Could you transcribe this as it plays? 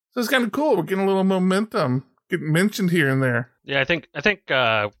So it's kind of cool. We're getting a little momentum, getting mentioned here and there. Yeah, I think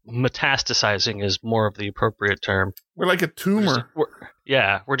metastasizing is more of the appropriate term. We're like a tumor.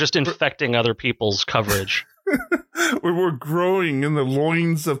 We're just infecting other people's coverage. we're growing in the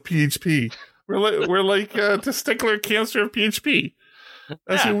loins of PHP. We're like testicular cancer of PHP.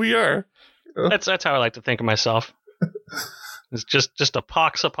 That's who we are. That's how I like to think of myself. It's just a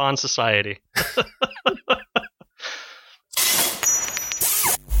pox upon society.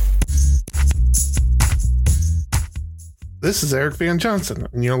 This is Eric Van Johnson,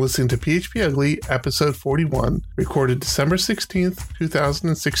 and you're listening to PHP Ugly, episode 41, recorded December 16th,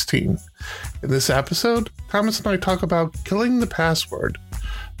 2016. In this episode, Thomas and I talk about killing the password,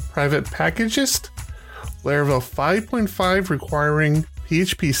 private packagist, Laravel 5.5 requiring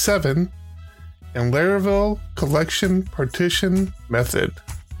PHP 7, and Laravel collection partition method,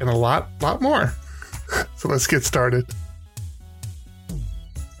 and a lot more. So let's get started.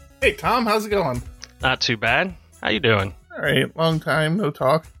 Hey, Tom, how's it going? Not too bad. How you doing? All right, long time, no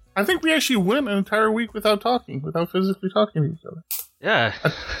talk. I think we actually went an entire week without physically talking to each other. Yeah.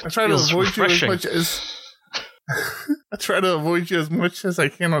 I try to avoid you as much as I try to avoid you as much as I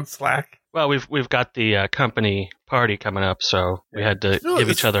can on Slack. Well, we've got the company party coming up, so we had to give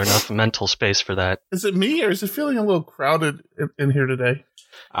each other enough mental space for that. Is it me, or is it feeling a little crowded in here today?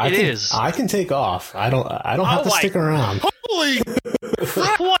 It is. I can take off. I don't have to stick around. Holy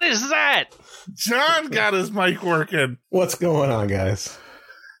crap! What is that? John got his mic working. What's going on, guys?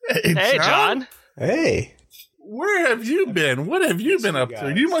 Hey, John. Hey. Where have you been? What have you been up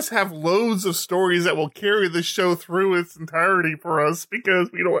to? You must have loads of stories that will carry the show through its entirety for us because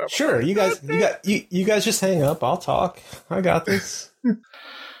we don't have. Sure, you guys just hang up. I'll talk. I got this.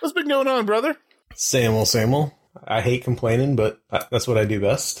 What's been going on, brother? Same old. I hate complaining, but that's what I do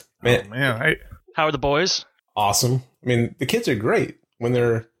best. Man, how are the boys? Awesome. I mean, the kids are great when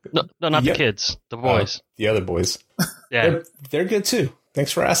they're no, not the kids, the boys, the other boys. Yeah, they're good too.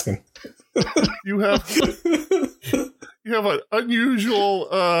 Thanks for asking. You have an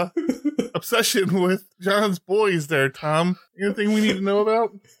unusual obsession with John's boys there, Tom. Anything we need to know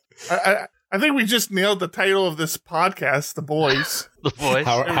about? I think we just nailed the title of this podcast, The Boys. The boys.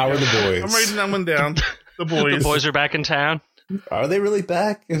 How are the boys? I'm writing that one down. The boys. The boys are back in town. Are they really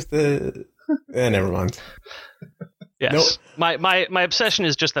back? Never mind. Yes. Nope. My obsession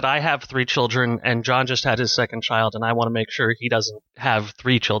is just that I have 3 children and John just had his second child, and I want to make sure he doesn't have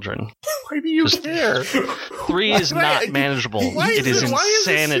 3 children. Why do you care? 3 is not manageable. It is insanity. Why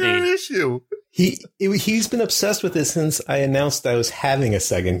is this your issue? He's been obsessed with it since I announced I was having a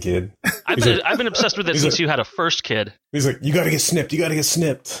second kid. I've been obsessed with it since you had a first kid. He's like, you got to get snipped.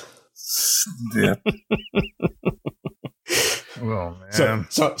 Yeah. Oh man.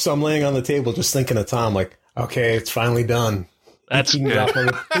 So I'm laying on the table just thinking of Tom, like, okay, it's finally done. That's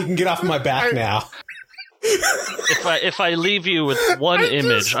good. He can get off of my back now. If I leave you with one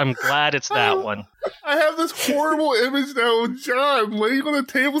image, I'm glad it's that one. I have this horrible image now of John laying on a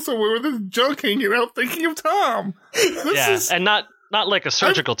table somewhere with his junk hanging out, thinking of Tom. And not like a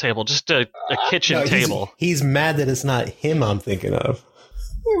surgical table, just a kitchen table. He's mad that it's not him I'm thinking of.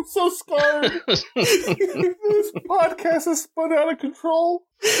 I'm so scarred. This podcast has spun out of control.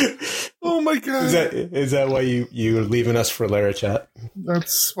 Oh my god! Is that why you're leaving us for Lara Chat?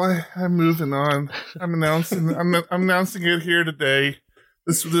 That's why I'm moving on. I'm announcing it here today.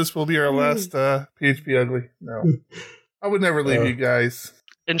 This will be our last PHP Ugly. No, I would never leave you guys.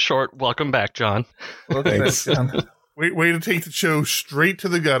 In short, welcome back, John. Welcome back, John. Way to take the show straight to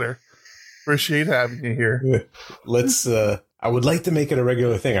the gutter. Appreciate having you here. Let's. I would like to make it a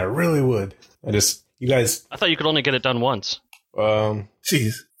regular thing. I really would. You guys. I thought you could only get it done once.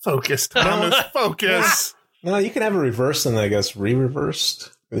 Jeez, focus, Thomas. Focus. No, you can have a reverse and I guess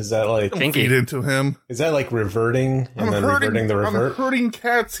re-reversed. Is that like don't feed into him? Is that like reverting and then reverting the revert? I'm hurting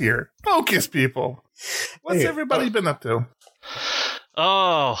cats here. Focus, people. What's everybody been up to?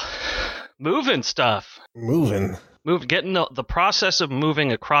 Oh, moving stuff. Getting the process of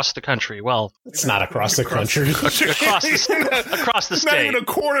moving across the country. Well, it's not across the country. across the state. Not even a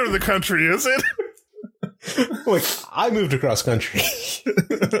quarter of the country, is it? Like, I moved across country.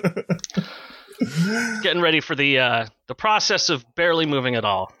 Getting ready for the process of barely moving at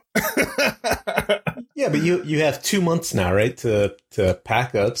all. Yeah, but you have 2 months now, right, to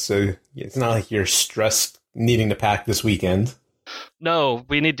pack up. So it's not like you're stressed needing to pack this weekend. No,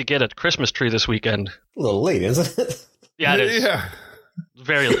 we need to get a Christmas tree this weekend. A little late, isn't it? Yeah, it is. Yeah.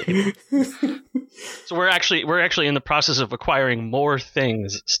 Very late. So we're actually in the process of acquiring more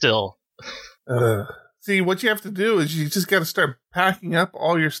things still. See, what you have to do is you just got to start packing up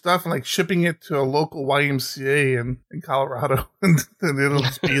all your stuff and like shipping it to a local YMCA in Colorado, and then it'll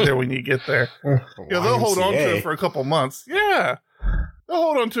just be there when you get there. They'll hold on to it for a couple months. Yeah, they'll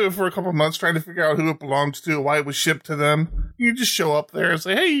hold on to it for a couple months, trying to figure out who it belongs to, why it was shipped to them. You just show up there and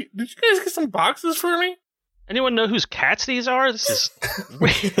say, "Hey, did you guys get some boxes for me?" Anyone know whose cats these are? This is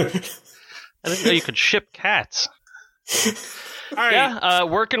weird. I didn't know you could ship cats. All right. Yeah,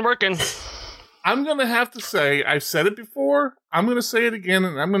 working. I'm going to have to say, I've said it before, I'm going to say it again,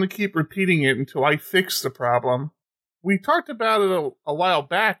 and I'm going to keep repeating it until I fix the problem. We talked about it a while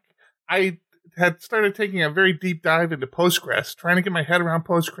back. I had started taking a very deep dive into Postgres, trying to get my head around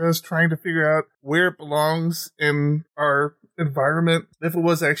Postgres, trying to figure out where it belongs in our environment, if it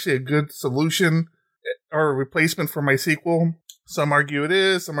was actually a good solution or a replacement for MySQL. Some argue it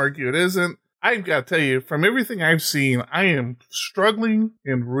is, some argue it isn't. I've got to tell you, from everything I've seen, I am struggling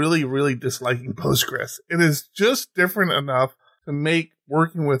and really, really disliking Postgres. It is just different enough to make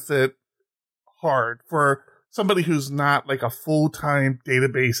working with it hard for somebody who's not like a full-time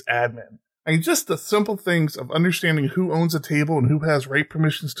database admin. I mean, just the simple things of understanding who owns a table and who has write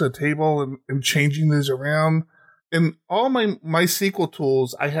permissions to a table and changing these around. In all my MySQL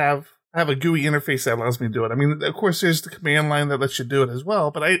tools, I have a GUI interface that allows me to do it. I mean, of course, there's the command line that lets you do it as well,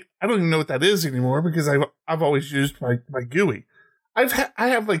 but I don't even know what that is anymore because I've always used my GUI. I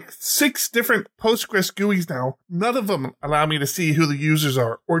have like 6 different Postgres GUIs now. None of them allow me to see who the users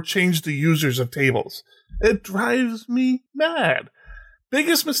are or change the users of tables. It drives me mad.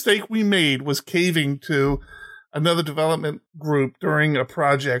 Biggest mistake we made was caving to another development group during a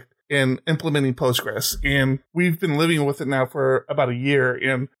project in implementing Postgres, and we've been living with it now for about a year,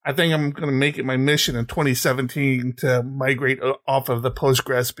 and I think I'm going to make it my mission in 2017 to migrate off of the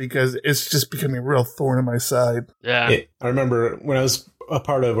Postgres because it's just becoming a real thorn in my side. Yeah. I remember when I was a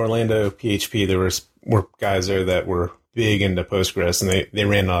part of Orlando PHP, there were guys there that were big into Postgres, and they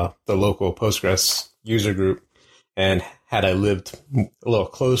ran the local Postgres user group, and had I lived a little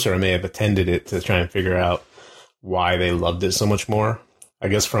closer, I may have attended it to try and figure out why they loved it so much more. I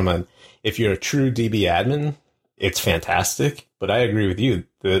guess if you're a true DB admin, it's fantastic. But I agree with you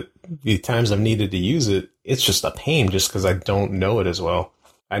that the times I've needed to use it, it's just a pain just because I don't know it as well.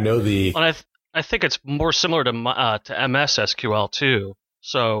 I know I think it's more similar to MS SQL too.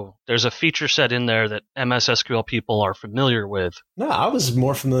 So there's a feature set in there that MS SQL people are familiar with. No, I was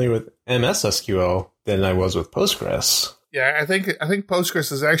more familiar with MS SQL than I was with Postgres. Yeah, I think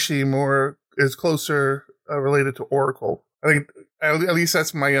Postgres is actually closer related to Oracle. I think at least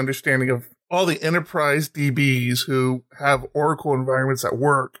that's my understanding of all the enterprise DBs who have Oracle environments at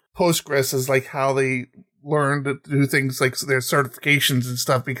work. Postgres is like how they learn to do things like their certifications and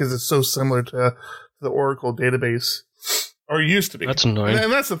stuff because it's so similar to the Oracle database, or used to be. That's annoying.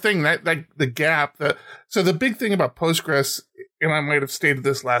 And that's the thing, that like the gap. So the big thing about Postgres, and I might have stated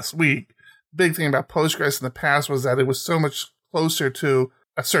this last week, the big thing about Postgres in the past was that it was so much closer to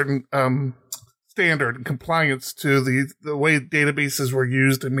a certain standard and compliance to the way databases were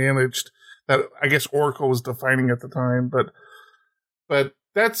used and managed that I guess Oracle was defining at the time, but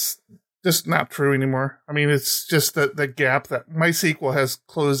that's just not true anymore. I mean, it's just the gap that MySQL has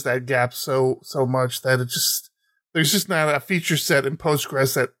closed that gap so much that there's just not a feature set in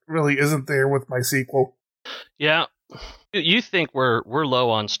Postgres that really isn't there with MySQL. Yeah. You think we're low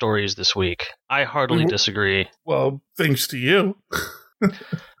on stories this week. I heartily disagree. Well, thanks to you.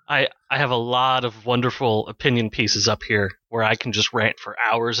 I have a lot of wonderful opinion pieces up here where I can just rant for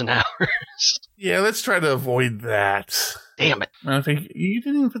hours and hours. Yeah, let's try to avoid that. Damn it. I think you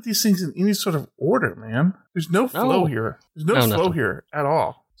didn't even put these things in any sort of order, man. There's no flow here. There's no flow nothing. Here at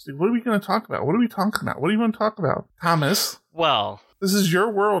all. So what are we going to talk about? What are we talking about? What do you want to talk about? Thomas? Well, this is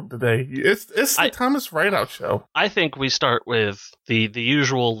your world today. It's the Thomas Rideout Show. I think we start with the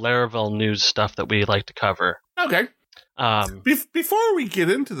usual Laravel news stuff that we like to cover. Okay. Before we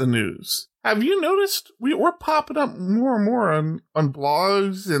get into the news, have you noticed we're popping up more and more on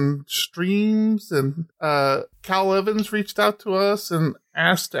blogs and streams, and Cal Evans reached out to us and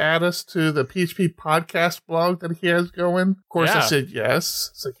asked to add us to the PHP podcast blog that he has going. Of course, I said yes.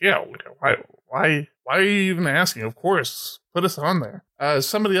 It's like, yeah, why are you even asking? Of course, put us on there.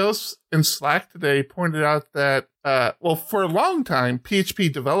 Somebody else in Slack today pointed out that, for a long time,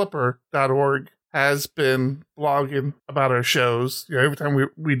 phpdeveloper.org has been blogging about our shows. You know, every time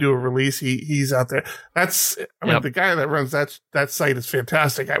we do a release, he's out there. Mean, the guy that runs that site is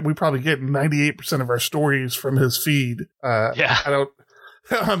fantastic. We probably get 98% of our stories from his feed. I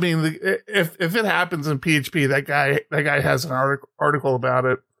mean, if it happens in PHP, that guy has an article about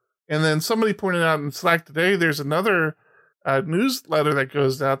it. And then somebody pointed out in Slack today, there's another newsletter that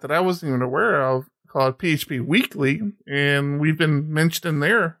goes out that I wasn't even aware of, called PHP Weekly, and we've been mentioned in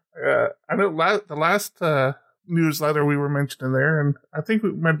there. I know the last newsletter we were mentioned in there, and I think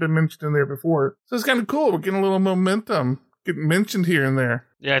we might have been mentioned in there before. So it's kind of cool. We're getting a little momentum, getting mentioned here and there.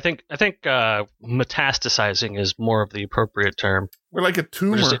 Yeah, I think metastasizing is more of the appropriate term. We're like a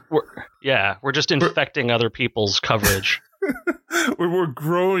tumor. We're just infecting other people's coverage. We're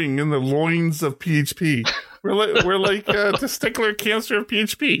growing in the loins of PHP. We're like testicular cancer of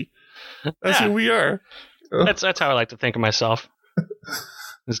PHP. That's who we are. That's how I like to think of myself.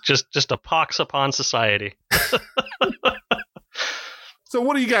 It's just a pox upon society. So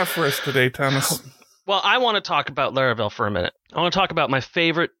what do you got for us today, Thomas? Well, I want to talk about Laravel for a minute. I want to talk about my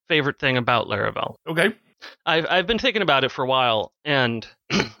favorite thing about Laravel. Okay. I've been thinking about it for a while, and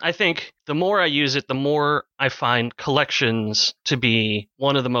I think the more I use it, the more I find collections to be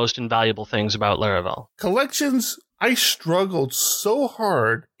one of the most invaluable things about Laravel. Collections, I struggled so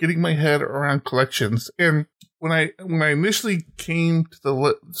hard getting my head around collections, and when I initially came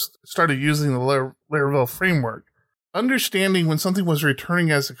to started using the Laravel framework, understanding when something was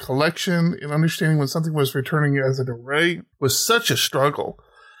returning as a collection and understanding when something was returning as an array was such a struggle.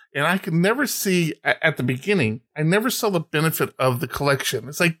 And I could never see, at the beginning, I never saw the benefit of the collection.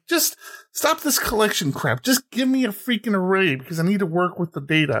 It's like, just stop this collection crap. Just give me a freaking array because I need to work with the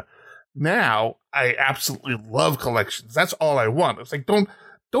data. Now, I absolutely love collections. That's all I want. It's like, don't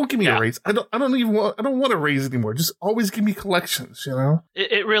give me arrays. I don't want arrays anymore. Just always give me collections, you know?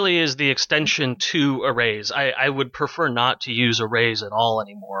 It really is the extension to arrays. I would prefer not to use arrays at all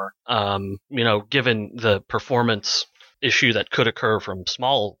anymore, given the performance issue that could occur from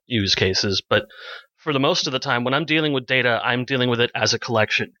small use cases. But for the most of the time, when I'm dealing with data, I'm dealing with it as a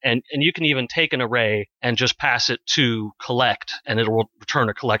collection. And you can even take an array and just pass it to collect, and it will return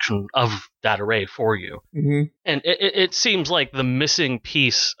a collection of that array for you. Mm-hmm. And it seems like the missing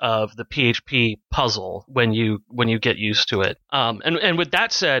piece of the PHP puzzle when you get used to it. And with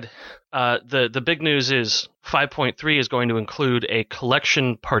that said, the big news is 5.3 is going to include a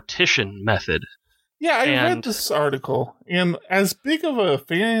collection partition method. Yeah, I read this article, and as big of a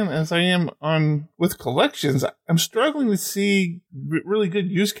fan as I am with collections, I'm struggling to see really good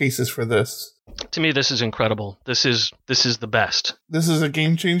use cases for this. To me, this is incredible. This is the best. This is a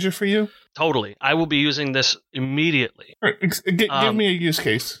game changer for you? Totally. I will be using this immediately. All right, give me a use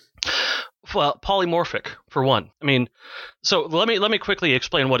case. Well, polymorphic, for one. I mean, so let me quickly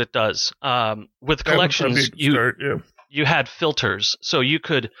explain what it does. With collections, you had filters, so you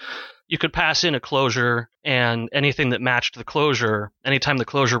could pass in a closure, and anything that matched the closure, anytime the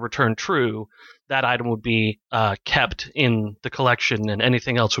closure returned true, that item would be kept in the collection, and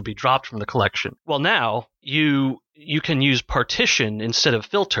anything else would be dropped from the collection. Well, now you can use partition instead of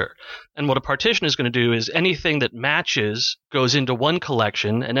filter. And what a partition is going to do is anything that matches goes into one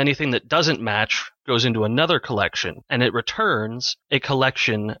collection, and anything that doesn't match goes into another collection, and it returns a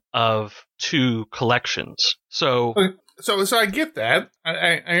collection of two collections. So I get that.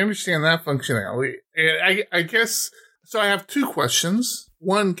 I understand that functionality. I guess, so I have two questions.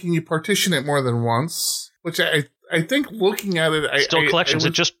 One, can you partition it more than once? Which I think looking at it... Still collections.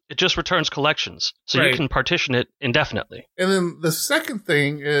 It just returns collections. So right. You can partition it indefinitely. And then the second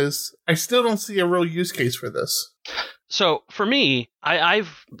thing is, I still don't see a real use case for this. So for me,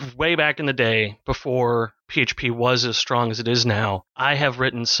 I've way back in the day, before PHP was as strong as it is now, I have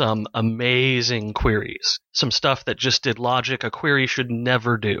written some amazing queries, some stuff that just did logic a query should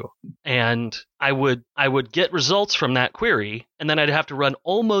never do. And I would get results from that query, and then I'd have to run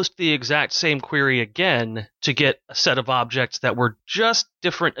almost the exact same query again to get a set of objects that were just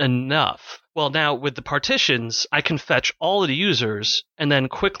different enough. Well, now with the partitions, I can fetch all of the users and then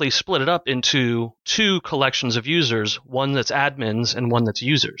quickly split it up into two collections of users, one that's admins and one that's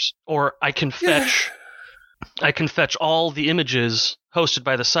users. Or I can fetch all the images hosted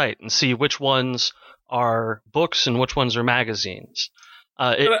by the site and see which ones are books and which ones are magazines.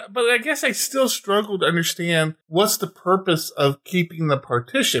 But I guess I still struggle to understand what's the purpose of keeping the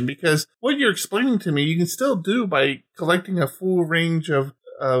partition, because what you're explaining to me, you can still do by collecting a full range of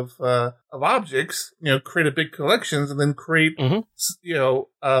objects, create a big collections and then create,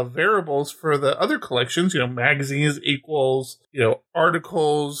 variables for the other collections, magazines equals,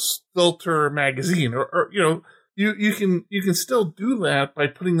 articles, filter magazine, or you can still do that by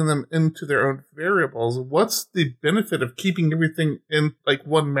putting them into their own variables. What's the benefit of keeping everything in like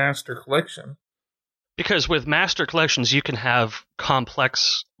one master collection? Because with master collections, you can have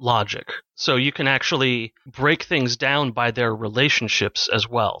complex logic. So you can actually break things down by their relationships as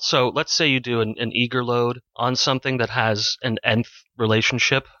well. So let's say you do an eager load on something that has an nth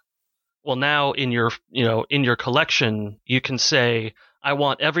relationship. Well, now in your collection, you can say, I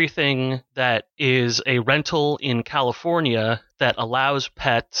want everything that is a rental in California that allows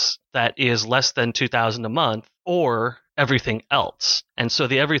pets that is less than $2,000 a month, or everything else. And so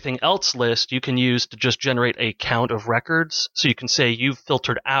the everything else list you can use to just generate a count of records. So you can say you've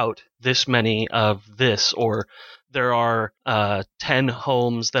filtered out this many of this, or there are 10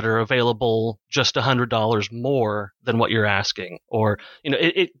 homes that are available just $100 more than what you're asking. Or,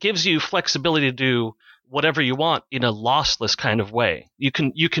 it gives you flexibility to do whatever you want in a lossless kind of way. You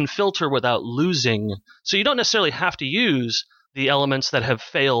can filter without losing. So you don't necessarily have to use the elements that have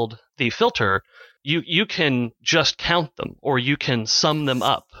failed the filter. You can just count them, or you can sum them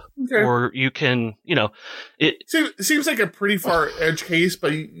up, or you can, it seems like a pretty far edge case,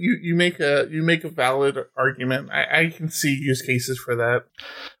 but you make a valid argument. I can see use cases for that.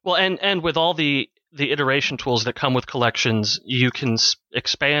 Well, and with all the iteration tools that come with collections, you can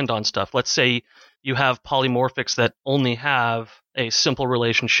expand on stuff. Let's say you have polymorphics that only have a simple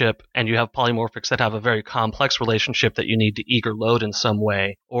relationship, and you have polymorphics that have a very complex relationship that you need to eager load in some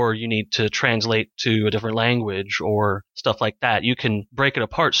way, or you need to translate to a different language or stuff like that. You can break it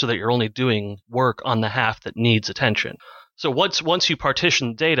apart so that you're only doing work on the half that needs attention. So once you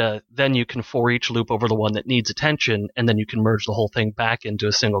partition data, then you can for each loop over the one that needs attention, and then you can merge the whole thing back into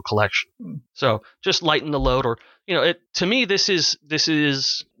a single collection. So just lighten the load, or to me this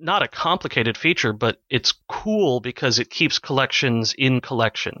is not a complicated feature, but it's cool because it keeps collections in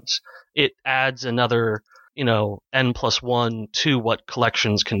collections. It adds another n+1 to what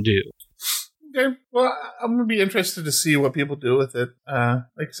collections can do. Okay, well, I'm gonna be interested to see what people do with it.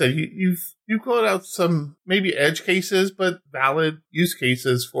 Like I said, you've called out some maybe edge cases, but valid use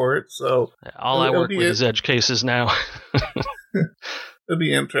cases for it. So all I work with is edge cases now. It'll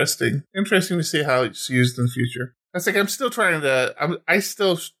be interesting to see how it's used in the future. It's like I'm still trying to.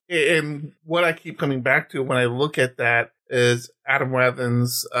 And what I keep coming back to when I look at that is Adam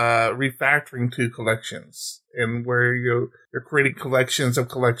Wathan's refactoring to collections, and where you're creating collections of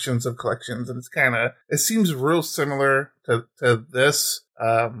collections of collections, and it seems real similar to this.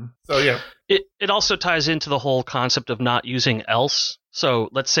 So yeah, it also ties into the whole concept of not using else. So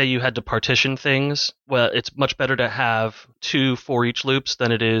let's say you had to partition things. Well, it's much better to have 2 for each loops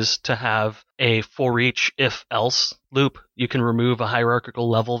than it is to have a for each if else loop. You can remove a hierarchical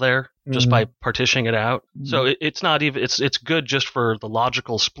level there just by partitioning it out. So it's not even it's good just for the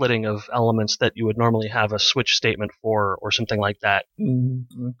logical splitting of elements that you would normally have a switch statement for, or something like that.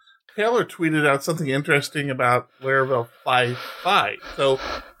 Taylor tweeted out something interesting about Laravel 5.5. So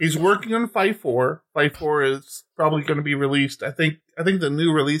he's working on 5.4. 5.4 is probably going to be released. I think the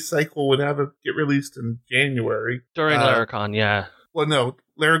new release cycle would have it get released in January. During Laracon, yeah. Well, no,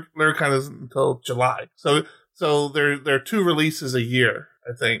 Laracon isn't until July. So there are 2 releases a year,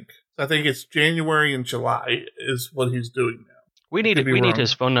 I think. So I think it's January and July is what he's doing now. We need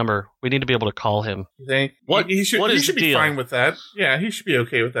his phone number. We need to be able to call him. You think? He should be fine with that. Yeah, he should be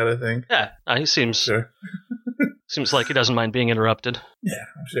okay with that, I think. Yeah, he seems sure. Seems like he doesn't mind being interrupted. Yeah,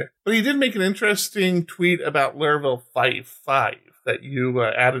 I'm sure. But he did make an interesting tweet about Laravel 5.5 that you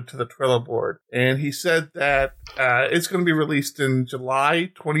added to the Trello board. And he said that it's going to be released in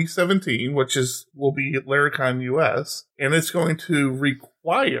July 2017, which will be at Laracon US, and it's going to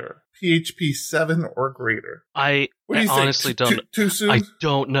require PHP 7 or greater. I honestly don't. Too soon? I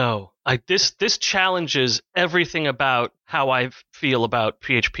don't know. This challenges everything about how I feel about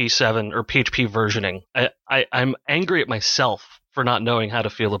PHP 7 or PHP versioning. I'm angry at myself for not knowing how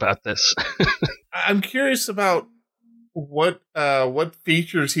to feel about this. I'm curious about what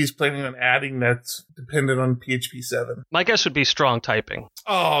features he's planning on adding that's dependent on PHP 7. My guess would be strong typing.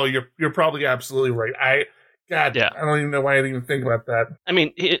 Oh, you're probably absolutely right. I don't even know why I didn't even think about that. I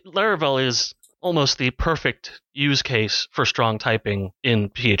mean, Laravel is almost the perfect use case for strong typing in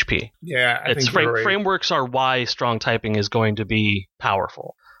PHP. Yeah, I think you're right. Frameworks are why strong typing is going to be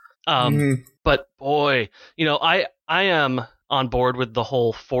powerful. But boy, I am on board with the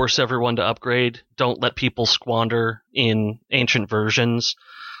whole force everyone to upgrade. Don't let people squander in ancient versions.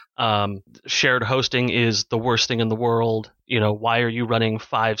 Shared hosting is the worst thing in the world. Why are you running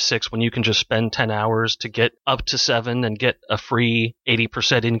 5, 6 when you can just spend 10 hours to get up to 7 and get a free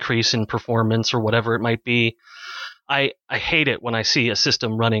 80% increase in performance or whatever it might be? I hate it when I see a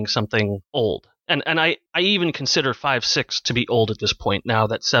system running something old. And I even consider 5, 6 to be old at this point, now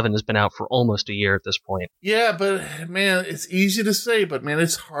that 7 has been out for almost a year at this point. Yeah, but man, it's easy to say, but man,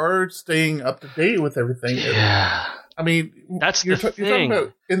 it's hard staying up to date with everything. Yeah. I mean, that's you're the thing. You're talking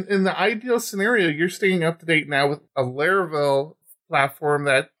about, in the ideal scenario, you're staying up to date now with a Laravel platform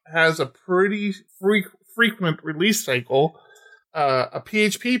that has a pretty frequent release cycle, a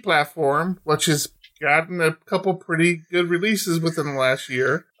PHP platform, which is gotten a couple pretty good releases within the last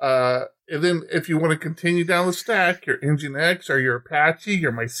year. And then if you want to continue down the stack, your Nginx or your Apache,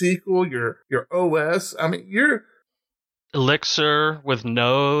 your MySQL, your OS. I mean, you're Elixir with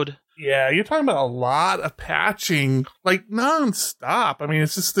Node. Yeah, you're talking about a lot of patching, like nonstop. I mean,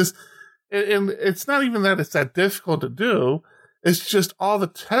 it's just this, and it's not even that it's that difficult to do. It's just all the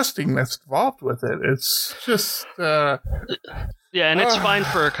testing that's involved with it. It's just, yeah, and it's fine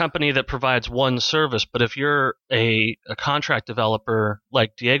for a company that provides one service, but if you're a contract developer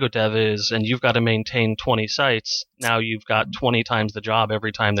like Diego Dev is, and you've got to maintain 20 sites, now you've got 20 times the job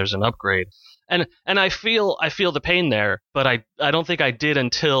every time there's an upgrade. And I feel the pain there, but I don't think I did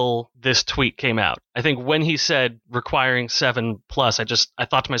until this tweet came out. I think when he said requiring 7+, I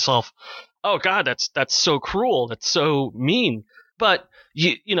thought to myself, oh God, that's so cruel, that's so mean. But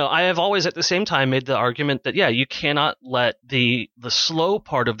you know, I have always at the same time made the argument that you cannot let the slow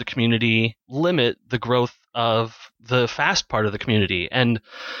part of the community limit the growth of the fast part of the community. And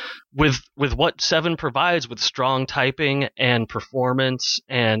with what 7 provides with strong typing and performance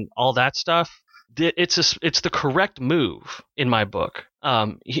and all that stuff, it's the correct move in my book.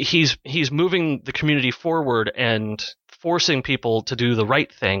 He's moving the community forward and forcing people to do the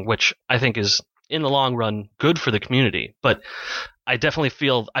right thing, which I think is in the long run good for the community. But I definitely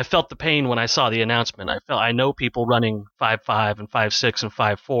I felt the pain when I saw the announcement. I know people running 5.5 and 5.6 and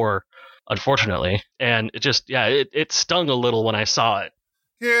 5.4, unfortunately, and it just it stung a little when I saw it.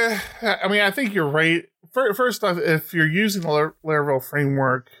 Yeah, I mean, I think you're right. First off, if you're using the Laravel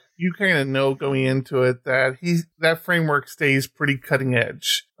framework, you kind of know going into it that that framework stays pretty cutting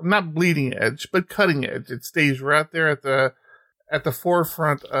edge. Not bleeding edge, but cutting edge. It stays right there at the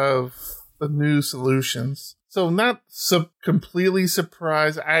forefront of the new solutions. So not completely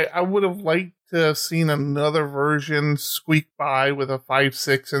surprised. I would have liked to have seen another version squeak by with a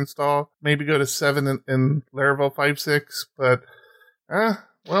 5.6 install. Maybe go to 7 in Laravel 5.6, but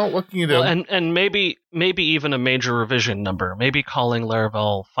well, what can you do? Well, and maybe even a major revision number. Maybe calling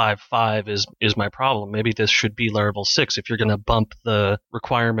Laravel 5.5 is my problem. Maybe this should be Laravel 6 if you're going to bump the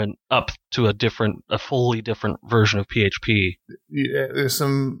requirement up to a fully different version of PHP. Yeah, there's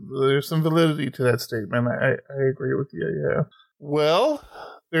some validity to that statement. I agree with you. Yeah. Well,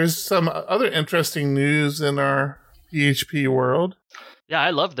 there's some other interesting news in our PHP world. Yeah, I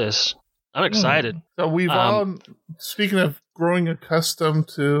love this. I'm excited. So we've all, speaking of growing accustomed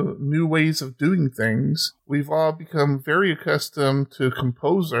to new ways of doing things, we've all become very accustomed to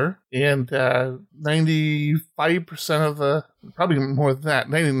Composer, and 95% of probably more than that,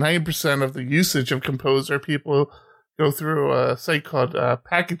 99% of the usage of Composer, people go through a site called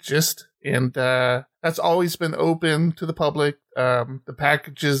Packagist, and that's always been open to the public. The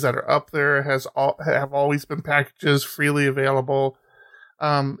packages that are up there have always been packages freely available.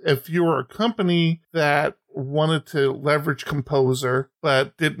 If you were a company that wanted to leverage Composer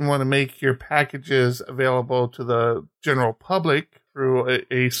but didn't want to make your packages available to the general public through a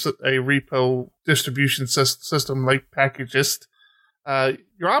repo distribution system like Packagist,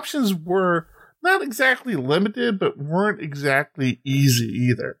 your options were not exactly limited, but weren't exactly easy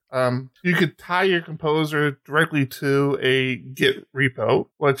either. You could tie your Composer directly to a Git repo,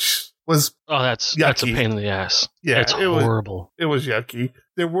 which was that's a pain in the ass. Yeah, it's horrible. It was yucky.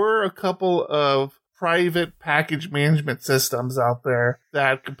 There were a couple of private package management systems out there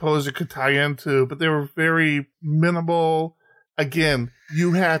that Composer could tie into, but they were very minimal. Again,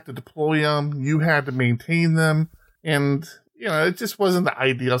 you had to deploy them, you had to maintain them, and it just wasn't the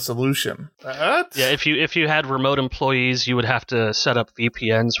ideal solution. Yeah, if you had remote employees, you would have to set up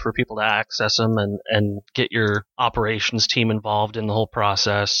VPNs for people to access them and get your operations team involved in the whole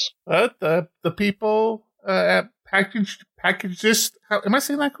process. But the people at Packagist, am I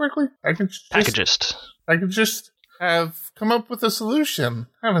saying that correctly? Packagist have come up with a solution,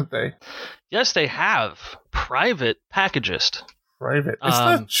 haven't they? Yes, they have. Private Packagist. Private. It's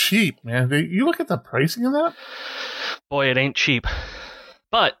not cheap, man. You look at the pricing of that? Boy, it ain't cheap.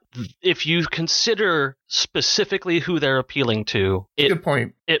 But if you consider specifically who they're appealing to, good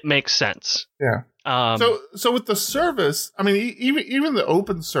point. It makes sense. Yeah. So with the service, I mean, even the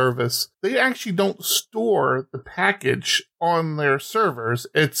open service, they actually don't store the package on their servers.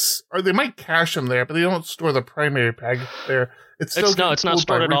 Or they might cache them there, but they don't store the primary package there. It's not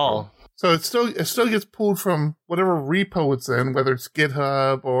stored at all. So it still gets pulled from whatever repo it's in, whether it's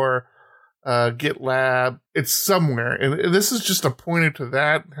GitHub or GitLab. It's somewhere, and this is just a pointer to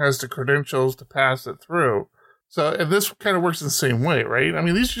that. It has the credentials to pass it through. So, and this kind of works in the same way, right? I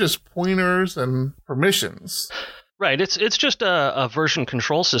mean, these are just pointers and permissions. Right. It's just a version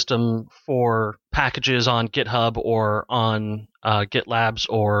control system for packages on GitHub or on GitLabs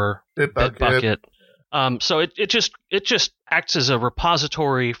or Bitbucket. So it just acts as a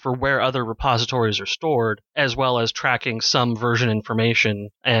repository for where other repositories are stored, as well as tracking some version information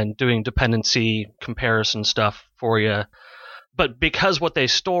and doing dependency comparison stuff for you. But because what they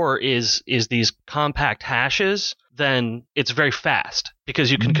store is these compact hashes, then it's very fast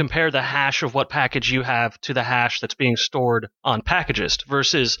because you can compare the hash of what package you have to the hash that's being stored on Packagist,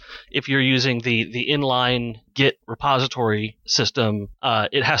 versus if you're using the inline Git repository system,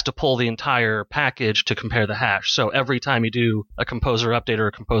 it has to pull the entire package to compare the hash. So every time you do a composer update or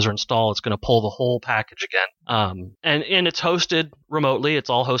a composer install, it's going to pull the whole package again. And it's hosted remotely. It's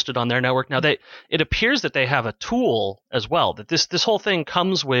all hosted on their network. Now it appears that they have a tool as well, that this whole thing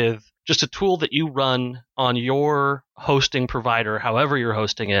comes with just a tool that you run on your hosting provider, however you're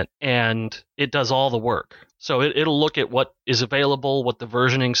hosting it, and it does all the work. So it'll look at what is available, what the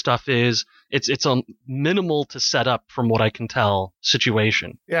versioning stuff is. It's a minimal to set up, from what I can tell,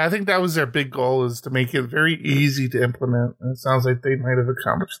 situation. Yeah, I think that was their big goal, is to make it very easy to implement. And it sounds like they might have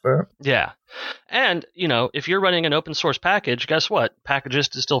accomplished that. Yeah. And, if you're running an open source package, guess what?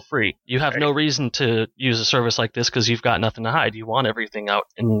 Packagist is still free. You have no reason to use a service like this because you've got nothing to hide. You want everything out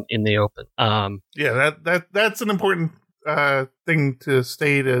in the open. Yeah, that's an important thing to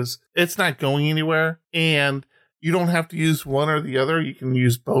state, is it's not going anywhere, and you don't have to use one or the other. You can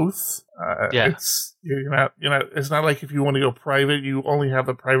use both. It's not like if you want to go private, you only have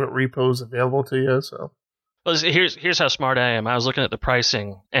the private repos available to you. So. Well, here's how smart I am. I was looking at the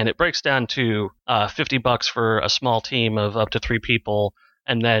pricing, and it breaks down to $50 for a small team of up to 3 people,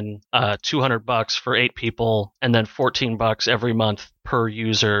 and then $200 for 8 people, and then $14 every month per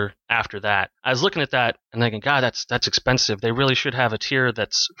user after that. I was looking at that and thinking, God, that's expensive. They really should have a tier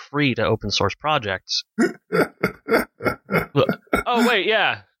that's free to open source projects. Oh wait,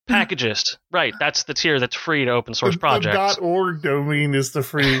 yeah. Packagist. Right, that's the tier that's free to open source projects. The .org domain is the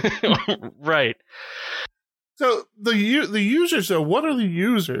free. Right. So the users, though, what are the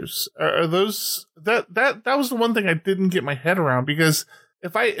users? Are those that was the one thing I didn't get my head around, because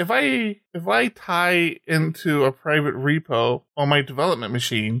if I tie into a private repo on my development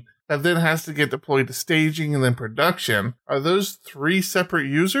machine that then has to get deployed to staging and then production, are those 3 separate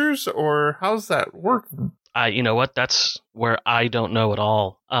users, or how's that working? You know what? That's where I don't know at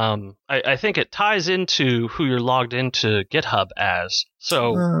all. I think it ties into who you're logged into GitHub as.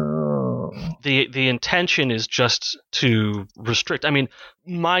 So the intention is just to restrict. I mean,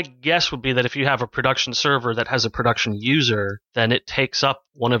 my guess would be that if you have a production server that has a production user, then it takes up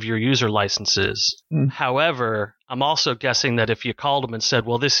one of your user licenses. However, I'm also guessing that if you called them and said,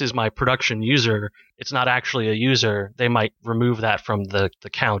 well, this is my production user, it's not actually a user, they might remove that from the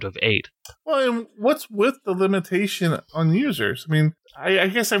count of 8. Well, and what's with the limitation on users? I mean, I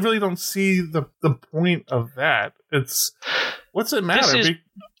guess I really don't see the point of that. What's it matter?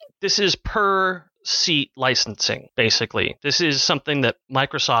 This is per seat licensing, basically. This is something that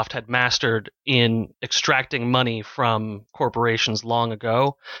Microsoft had mastered in extracting money from corporations long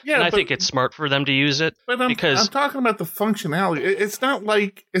ago. Yeah, and I think it's smart for them to use it. But I'm talking about the functionality. It's not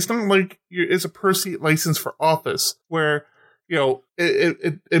like it's a per seat license for Office, where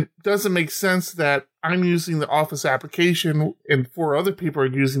it doesn't make sense that I'm using the Office application and 4 other people are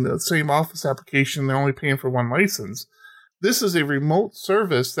using the same Office application. They're only paying for 1 license. This is a remote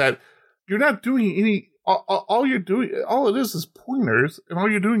service that you're not doing any. All you're doing, all it is pointers, and all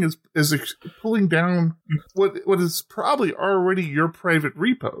you're doing is pulling down what is probably already your private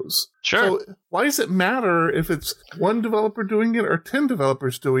repos. Sure. So why does it matter if it's 1 developer doing it or 10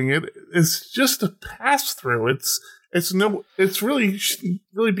 developers doing it? It's just a pass through. It's really shouldn't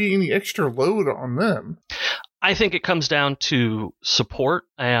really be any extra load on them. I think it comes down to support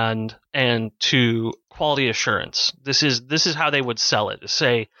and to quality assurance. This is how they would sell it.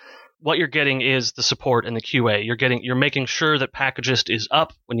 Say what you're getting is the support and the QA. You're making sure that Packagist is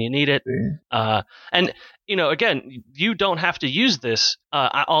up when you need it. And again, you don't have to use this.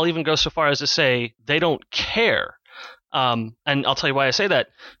 I'll even go so far as to say they don't care. And I'll tell you why I say that.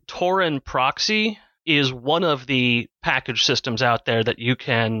 Torin Proxy is one of the package systems out there that you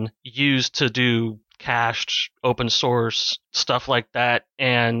can use to do cached open source stuff like that,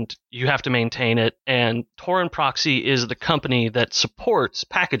 and you have to maintain it. And Torin Proxy is the company that supports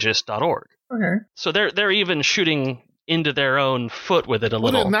Packagist.org. Okay. So they're even shooting into their own foot with it a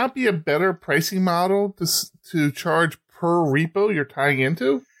little. Would it not be a better pricing model to charge per repo you're tying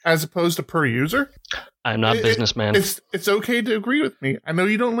into, as opposed to per user? I'm not a businessman. It's okay to agree with me. I know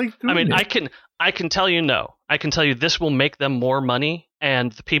you don't like doing it. I can tell you no. I can tell you this will make them more money,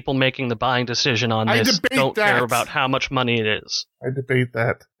 and the people making the buying decision on this don't care about how much money it is. I debate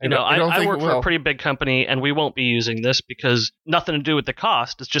that. I work for a pretty big company, and we won't be using this because nothing to do with the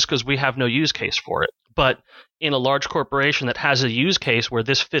cost. It's just because we have no use case for it. But in a large corporation that has a use case where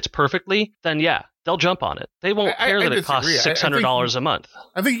this fits perfectly, then yeah, they'll jump on it. They won't care that it costs $600 a month.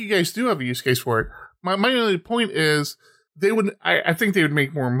 I think you guys do have a use case for it. My only point is I think they would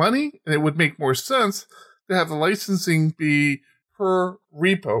make more money, and it would make more sense to have the licensing be per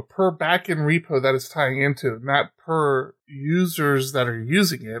repo, per backend repo that it's tying into, not per users that are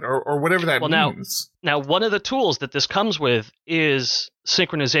using it, or whatever that means. Now, one of the tools that this comes with is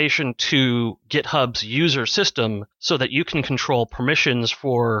synchronization to GitHub's user system so that you can control permissions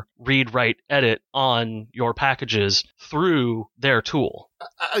for read, write, edit on your packages through their tool.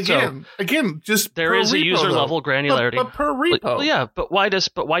 Again, just there is a user level granularity, but per repo. Well, yeah, but why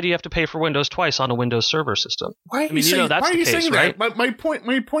do you have to pay for Windows twice on a Windows Server system? Why are you saying that? My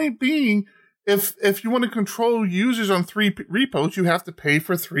point being, if you want to control users on 3 repos, you have to pay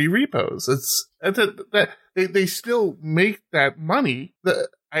for 3 repos. They still make that money.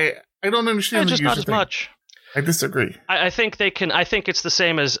 I don't understand. Just not as much. I disagree. I think they can. I think it's the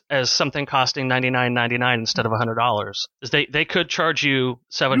same as something costing $99.99 instead of $100. Is they could charge you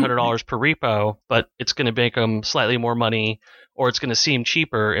 $700 per repo, but it's going to make them slightly more money, or it's going to seem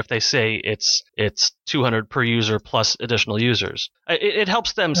cheaper if they say it's $200 per user plus additional users. It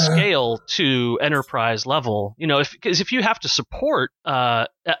helps them scale to enterprise level. Because if you have to support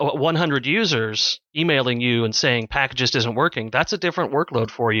 100 users emailing you and saying package just isn't working, that's a different workload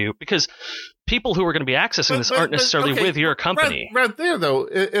for you, because people who are going to be accessing this aren't necessarily with your company. Right there, though,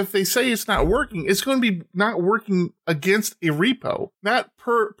 if they say it's not working, it's going to be not working against a repo, not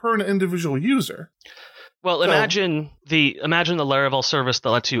per an individual user. Well, imagine the Laravel service that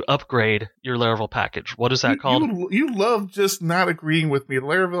lets you upgrade your Laravel package. What is that called? You love just not agreeing with me.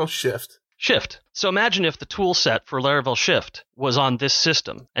 Laravel Shift. So imagine if the tool set for Laravel Shift was on this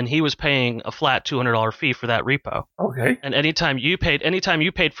system, and he was paying a flat $200 fee for that repo. Okay. And anytime you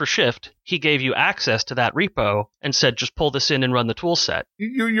paid for Shift, he gave you access to that repo and said, just pull this in and run the tool set.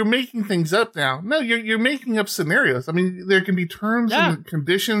 You're making things up now. No, you're making up scenarios. I mean, there can be terms and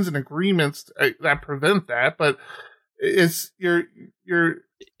conditions and agreements that prevent that, but it's you're.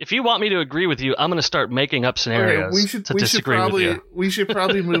 If you want me to agree with you, I'm going to start making up scenarios to disagree with you. We should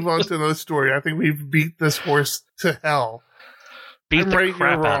probably move on to another story. I think we've beat this horse to hell. Beat the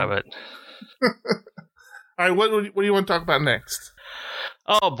crap out of it. All right, what do you want to talk about next?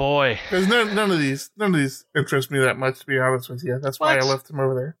 Oh boy, because none of these interest me that much, to be honest with you. That's why I left them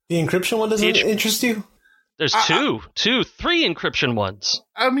over there. The encryption one doesn't interest you? There's three encryption ones.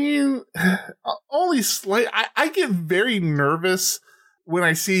 I mean, only slight. I get very nervous when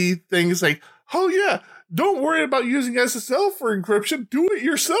I see things like, oh yeah, don't worry about using SSL for encryption. Do it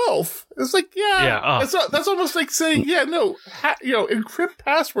yourself. It's like, that's almost like saying, encrypt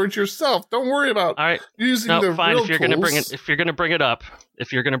passwords yourself. Don't worry about using the real if you're going to bring it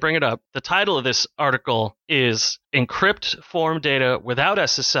up, the title of this article is "Encrypt Form Data Without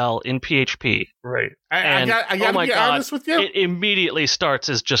SSL in PHP." Right. I got to be honest with you. It immediately starts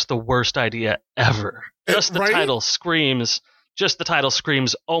as just the worst idea ever. Just the title screams. Just the title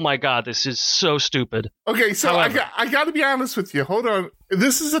screams, oh my god, this is so stupid. Okay, so however, I got to be honest with you. Hold on.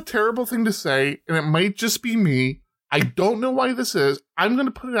 This is a terrible thing to say, and it might just be me. I don't know why this is. I'm going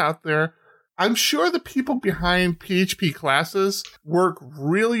to put it out there. I'm sure the people behind PHP classes work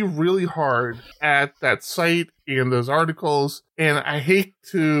really, really hard at that site and those articles, and I hate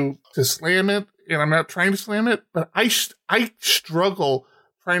to slam it, and I'm not trying to slam it, but I struggle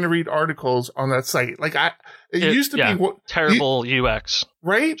trying to read articles on that site. Like it used to be terrible UX,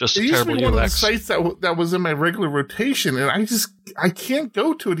 right? Just it used terrible to be one UX. of the sites that was in my regular rotation, and I can't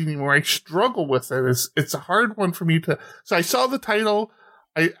go to it anymore. I struggle with it. It's a hard one for me to. So I saw the title,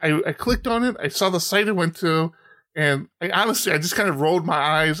 I clicked on it, I saw the site I went to, and I just kind of rolled my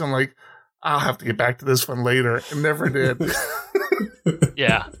eyes. I'm like, I'll have to get back to this one later, and never did.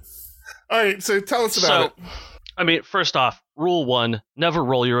 Yeah. All right, so tell us about it. I mean, first off, rule 1, never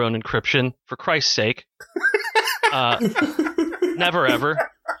roll your own encryption, for Christ's sake. Never, ever.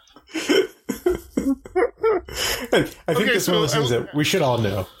 I think it's one of those things that we should all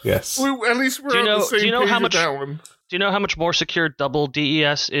know. Yes. At least we're on the same page with that one. Do you know how much more secure double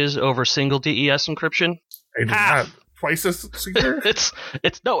DES is over single DES encryption? I do not. Twice as secure? It's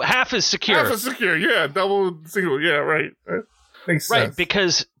half as secure. Half as secure, yeah. Double, single, yeah, right. Makes sense.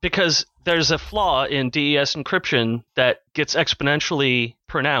 Right, because there's a flaw in DES encryption that gets exponentially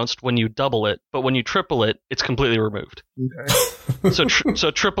pronounced when you double it, but when you triple it, it's completely removed. Okay. So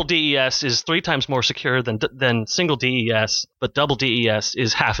triple DES is 3 times more secure than single DES, but double DES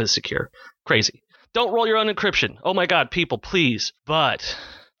is half as secure. Crazy. Don't roll your own encryption. Oh my god, people, please. But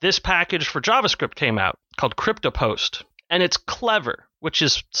this package for JavaScript came out called CryptoPost, and it's clever. which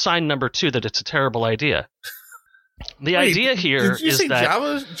is sign number 2 that it's a terrible idea. The Wait, idea here did you is say that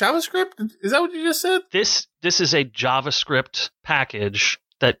JavaScript? Is that what you just said? this is a JavaScript package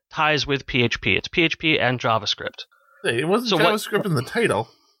that ties with PHP. It's PHP and JavaScript. Hey, it wasn't So JavaScript in the title.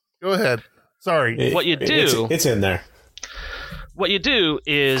 Go ahead. Sorry. What you do- It's in there. What you do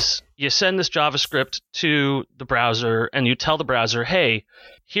is you send this JavaScript to the browser and you tell the browser, hey,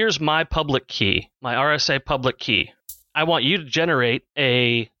 here's my public key, my RSA public key. I want you to generate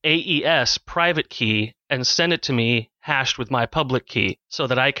a AES private key and send it to me hashed with my public key so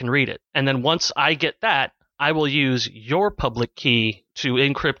that I can read it. And then once I get that, I will use your public key to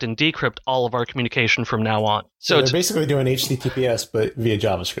encrypt and decrypt all of our communication from now on. So it's they're basically doing HTTPS, but via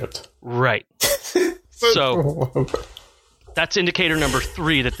JavaScript. right. So that's indicator number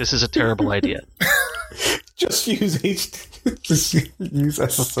 3 that this is a terrible idea. Just use just use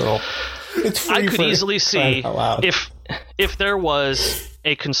SSL. It's free. I could for easily see crying out loud. if there was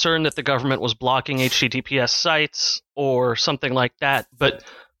a concern that the government was blocking HTTPS sites or something like that, but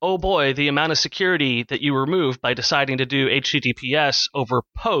oh boy, the amount of security that you remove by deciding to do HTTPS over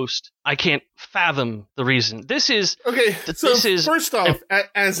post, I can't fathom the reason. This is Okay, so this is first off,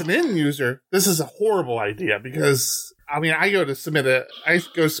 as an end user, this is a horrible idea because I mean, I go submit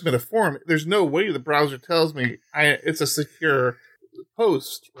a form. There's no way the browser tells me it's a secure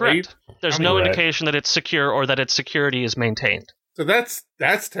post, right? correct. There's I mean, no right. indication that it's secure or that its security is maintained. So that's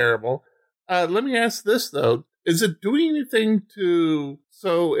terrible. Let me ask this though: is it doing anything to?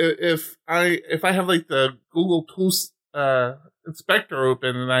 So if I have like the Google Tools Inspector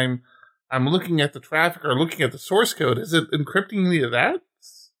open and I'm looking at the traffic or looking at the source code, is it encrypting any of that?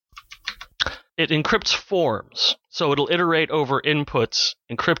 It encrypts forms, so it'll iterate over inputs,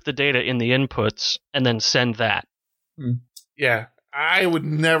 encrypt the data in the inputs, and then send that. Yeah, I would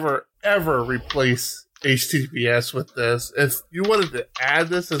never ever replace HTTPS with this. If you wanted to add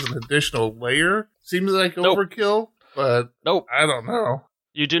this as an additional layer, seems like Nope. overkill, but Nope. I don't know.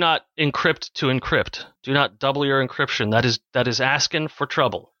 You do not encrypt to encrypt. Do not double your encryption. That is asking for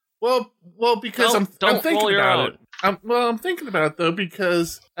trouble. Well, because I'm Don't thinking roll your about own. it. I'm thinking about it though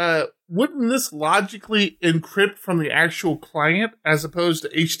because wouldn't this logically encrypt from the actual client as opposed to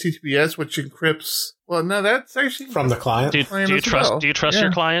HTTPS, which encrypts? Well, no, that's actually From the client? Do you Client as trust? well. Do you trust Yeah.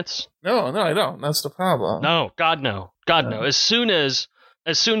 your clients? no, I don't. That's the problem. No, God no, God no. As soon as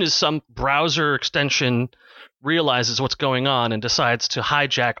some browser extension realizes what's going on and decides to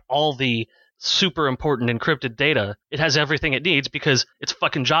hijack all the super important encrypted data, it has everything it needs because it's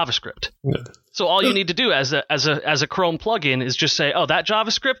fucking JavaScript. Yeah. So all you need to do as a Chrome plugin is just say, "Oh, that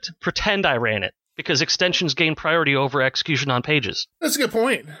JavaScript, pretend I ran it," because extensions gain priority over execution on pages. That's a good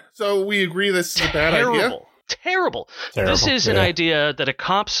point. So we agree this is a bad idea. Terrible. Terrible, This is an yeah. idea that a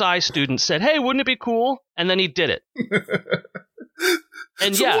comp sci student said, "Hey, wouldn't it be cool?" And then he did it.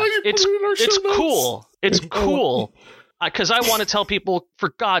 And So yeah, why you it's put it in our show it's notes? cool. It's cool. Because I want to tell people,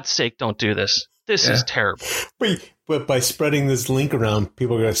 for God's sake, don't do this. This is terrible. But by spreading this link around,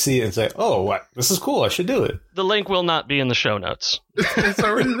 people are going to see it and say, oh, what? This is cool. I should do it. The link will not be in the show notes. It's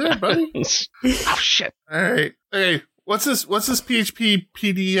already there, buddy. Oh shit. All right. Hey, what's this PHP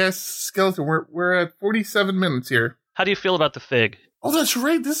PDS skeleton? We're at 47 minutes here. How do you feel about the fig? Oh, that's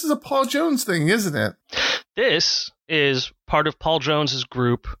right. This is a Paul Jones thing, isn't it? This is part of Paul Jones's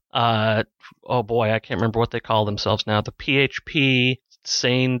group. Oh boy, I can't remember what they call themselves now. The PHP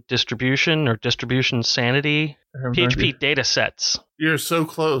Sane Distribution or Distribution Sanity. PHP Datasets. You're so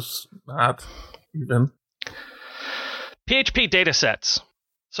close. Not even. PHP Datasets.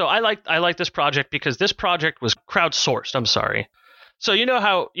 So I like this project because this project was crowdsourced. I'm sorry. So you know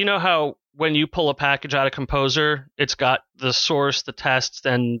how when you pull a package out of Composer, it's got the source, the tests,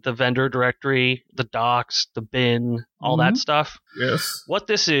 then the vendor directory, the docs, the bin, all that stuff. Yes. What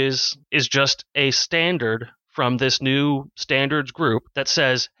this is just a standard from this new standards group that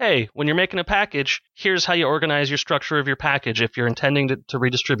says, hey, when you're making a package, here's how you organize your structure of your package if you're intending to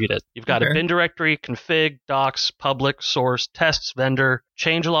redistribute it. You've got a bin directory, config, docs, public, source, tests, vendor,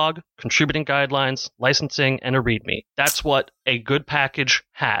 changelog, contributing guidelines, licensing, and a README. That's what a good package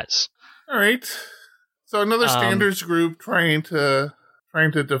has. All right. So another standards group trying to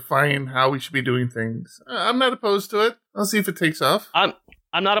define how we should be doing things. I'm not opposed to it. I'll see if it takes off.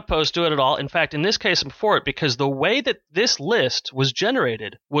 I'm not opposed to it at all. In fact, in this case, I'm for it because the way that this list was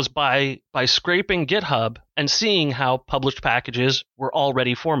generated was by scraping GitHub and seeing how published packages were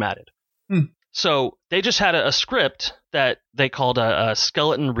already formatted. So they just had a script that they called a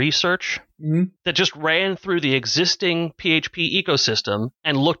skeleton research that just ran through the existing PHP ecosystem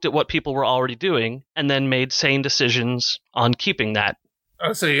and looked at what people were already doing and then made sane decisions on keeping that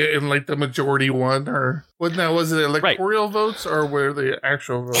I say in like the majority one, or was it electoral votes or were the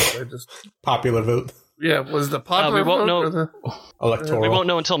actual votes? Popular vote. Yeah, was the popular we won't vote know. Electoral. We won't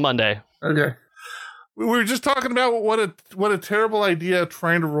know until Monday. Okay. We were just talking about what a terrible idea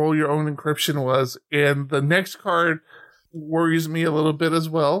trying to roll your own encryption was, and the next card worries me a little bit as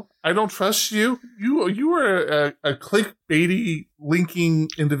well. I don't trust you. You are a clickbaity linking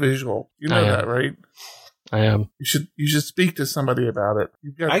individual. You know that, right? I am. You should speak to somebody about it.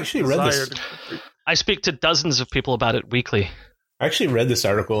 You've got I actually read this. I speak to dozens of people about it weekly. I actually read this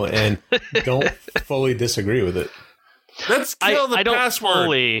article and don't fully disagree with it. Let's kill the I don't password.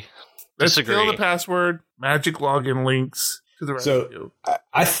 fully Let's disagree. kill the password. Magic login links to the rest of you.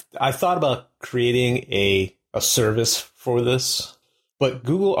 I thought about creating a service for this, but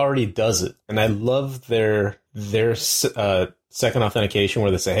Google already does it, and I love their second authentication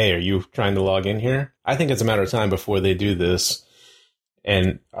where they say, "Hey, are you trying to log in here?" I think it's a matter of time before they do this,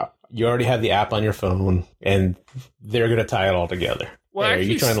 and you already have the app on your phone, and they're going to tie it all together. Well, hey, actually,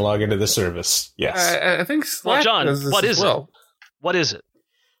 are you trying to log into the service? Yes. I think Slack John, does this what as is well. it? What is it?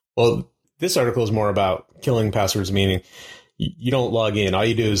 Well, this article is more about killing passwords, meaning you don't log in. All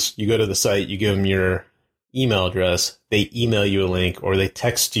you do is you go to the site, you give them your email address, they email you a link, or they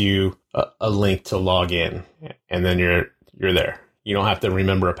text you a link to log in, and then you're there. You don't have to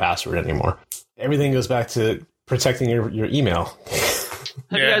remember a password anymore. Everything goes back to protecting your email.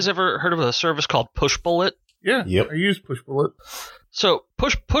 Have you guys ever heard of a service called Pushbullet? Yeah, Yep. I use Pushbullet. So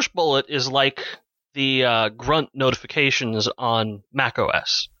Pushbullet is like the grunt notifications on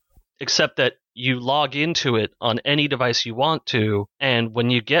macOS, except that you log into it on any device you want to, and when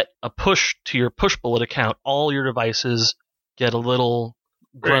you get a push to your Pushbullet account, all your devices get a little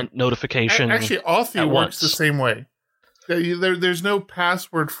grunt notification. Actually, Authy works once. the same way. There's no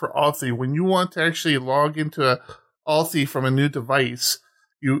password for Authy. When you want to actually log into Authy from a new device,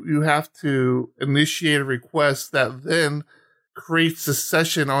 you have to initiate a request that then creates a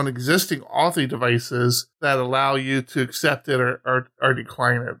session on existing Authy devices that allow you to accept it or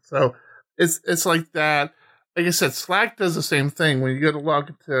decline it. So it's like that. Like I said, Slack does the same thing. When you go to log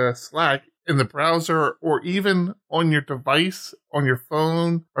into Slack in the browser or even on your device, on your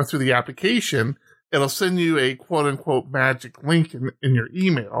phone, or through the application, it'll send you a quote-unquote magic link in your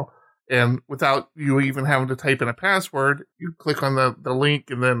email. And without you even having to type in a password, you click on the link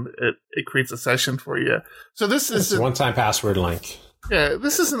and then it creates a session for you. So this is a one-time password link. Yeah,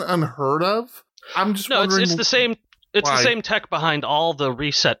 this isn't unheard of. I'm just wondering. It's the same. It's why. the same tech behind all the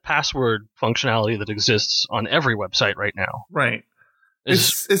reset password functionality that exists on every website right now. Right. It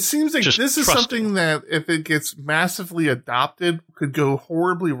seems like this is trusting. something that, if it gets massively adopted, could go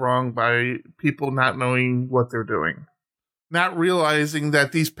horribly wrong by people not knowing what they're doing, not realizing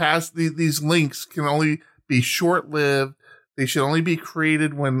that these links can only be short-lived. They should only be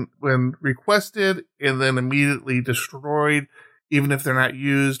created when requested and then immediately destroyed, even if they're not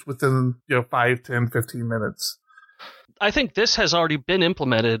used within 5, 10, 15 minutes. I think this has already been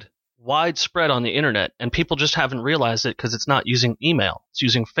implemented widespread on the internet, and people just haven't realized it because it's not using email. It's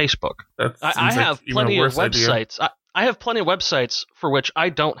using Facebook. I have plenty of websites. I have plenty of websites for which I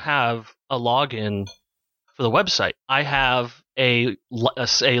don't have a login for the website. I have a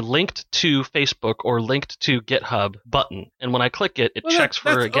linked to Facebook or linked to GitHub button, and when I click it, it checks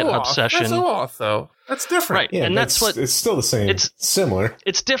for a GitHub session. That's OAuth, though. That's different. Right, Yeah, and that's what it's still the same. It's similar.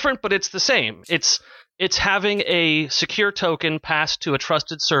 It's different, but it's the same. It's having a secure token passed to a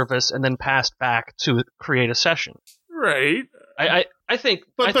trusted service and then passed back to create a session. Right. I think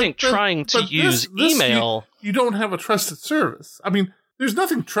trying to use email. You don't have a trusted service. I mean, there's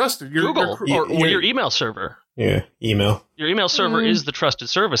nothing trusted. Google or your email server. Yeah, email. Your email server is the trusted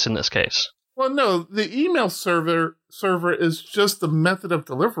service in this case. Well, no, the email server is just the method of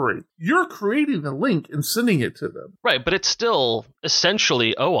delivery. You're creating the link and sending it to them. Right, but it's still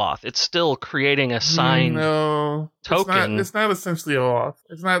essentially OAuth. It's still creating a signed token. It's not essentially OAuth.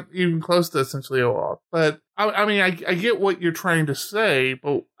 It's not even close to essentially OAuth. But, I mean, I get what you're trying to say,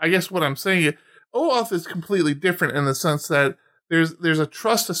 but I guess what I'm saying is OAuth is completely different in the sense that there's a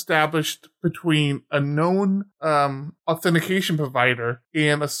trust established between a known authentication provider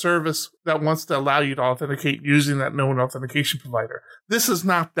and a service that wants to allow you to authenticate using that known authentication provider. This is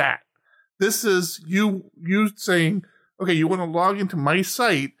not that. This is you saying, okay, you want to log into my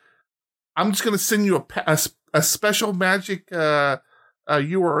site. I'm just going to send you a special magic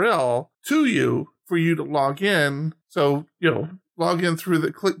URL to you for you to log in. So, log in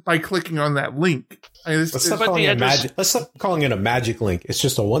through by clicking on that link. Let's stop calling it a magic link. It's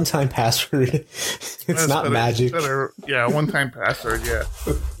just a one-time password. It's not magic. Yeah, one-time password. Yeah.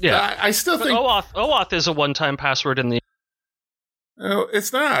 Yeah. I still think OAuth is a one-time password in the. No,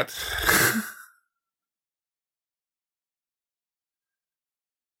 it's not.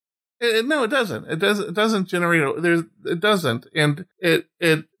 No, it doesn't. It doesn't generate. It doesn't. And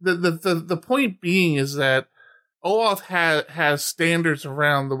the point being is that OAuth has standards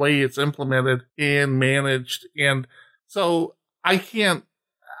around the way it's implemented and managed, and so I can't.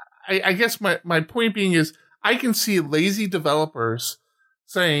 I guess my point being is I can see lazy developers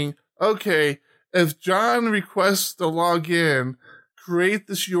saying, okay, if John requests to log in, create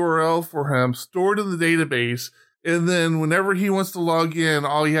this URL for him, store it in the database, and then whenever he wants to log in,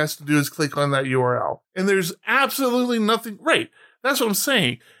 all he has to do is click on that URL. And there's absolutely nothing, right? That's what I'm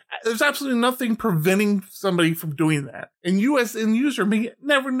saying. There's absolutely nothing preventing somebody from doing that. And you as an end user may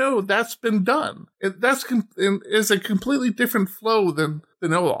never know that's been done. It's a completely different flow than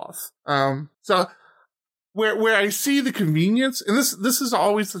OAuth. So where I see the convenience, and this is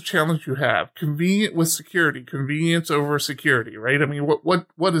always the challenge you have, convenient with security, convenience over security, right? I mean,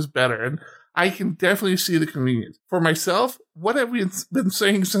 what is better? And I can definitely see the convenience. For myself, what have we been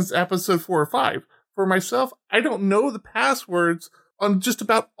saying since episode 4 or 5? For myself, I don't know the passwords on just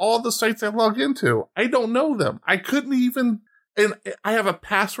about all the sites I log into. I don't know them. I couldn't even, and I have a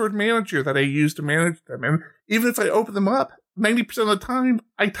password manager that I use to manage them. And even if I open them up, 90% of the time,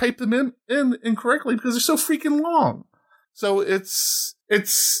 I type them in incorrectly because they're so freaking long. So it's,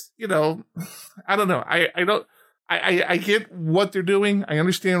 you know, I don't know. I get what they're doing. I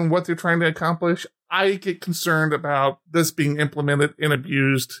understand what they're trying to accomplish. I get concerned about this being implemented and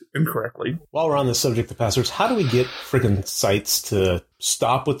abused incorrectly. While we're on the subject of passwords, how do we get freaking sites to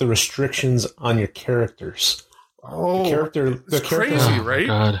stop with the restrictions on your characters? Oh, it's crazy, oh, right?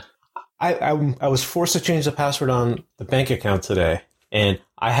 God. I was forced to change the password on the bank account today, and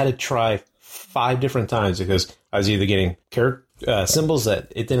I had to try 5 different times because I was either getting symbols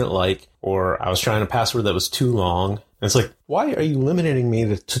that it didn't like, or I was trying a password that was too long. And it's like, why are you limiting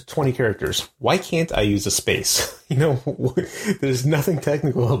me to 20 characters? Why can't I use a space? You know, there's nothing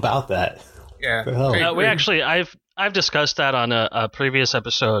technical about that. Yeah. I've discussed that on a previous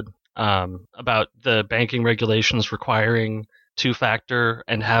episode about the banking regulations requiring 2-factor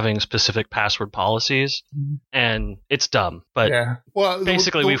and having specific password policies, and it's dumb. But yeah. Well,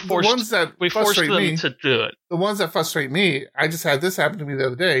 basically, we forced them to do it. The ones that frustrate me, I just had this happen to me the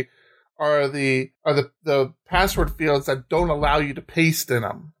other day, are the password fields that don't allow you to paste in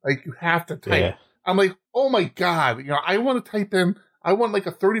them. Like, you have to type. Yeah. I'm like, oh my God, you know, I want to type in, I want like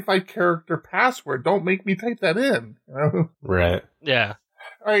a 35 character password. Don't make me type that in. You know? Right. Yeah.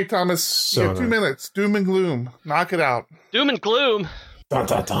 All right, Thomas, you have 2 minutes. Doom and gloom. Knock it out. Doom and gloom. Dun,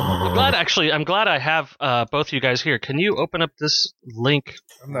 dun, dun. I'm glad I have both of you guys here. Can you open up this link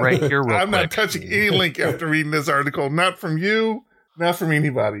right here real quick? I'm not touching any link after reading this article. Not from you, not from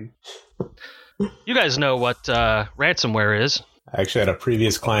anybody. You guys know what ransomware is. I actually had a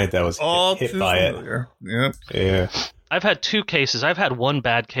previous client that was hit by familiar. It. Yep. Yeah. I've had 2 cases. I've had one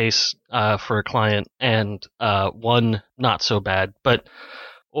bad case for a client and one not so bad. But,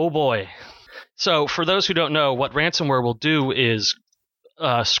 oh boy. So for those who don't know, what ransomware will do is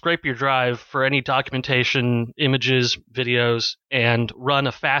scrape your drive for any documentation, images, videos, and run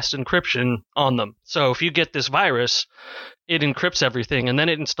a fast encryption on them. So if you get this virus, it encrypts everything, and then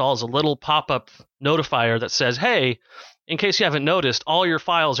it installs a little pop-up notifier that says, hey, in case you haven't noticed, all your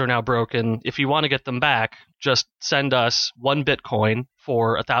files are now broken. If you want to get them back, just send us 1 Bitcoin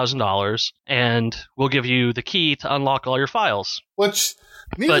for $1,000, and we'll give you the key to unlock all your files. Which,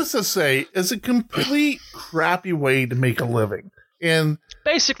 needless to say, is a complete crappy way to make a living. And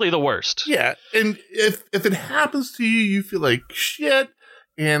basically the worst. Yeah, and if it happens to you, you feel like shit,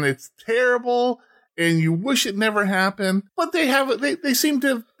 and it's terrible, and you wish it never happened. But they seem to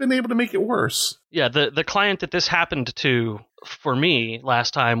have been able to make it worse. Yeah, the client that this happened to for me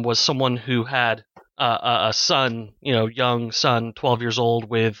last time was someone who had a son, young son, 12 years old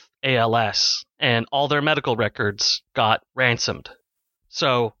with ALS, and all their medical records got ransomed.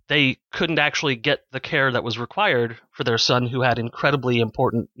 So they couldn't actually get the care that was required for their son who had incredibly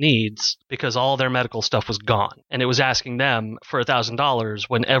important needs because all their medical stuff was gone. And it was asking them for $1,000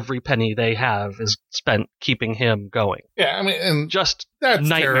 when every penny they have is spent keeping him going. Yeah, I mean, and just that's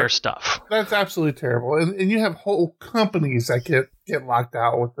nightmare stuff. That's absolutely terrible. And you have whole companies that get locked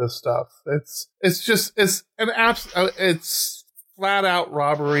out with this stuff. It's flat out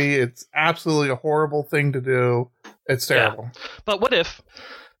robbery. It's absolutely a horrible thing to do. It's terrible. Yeah. But what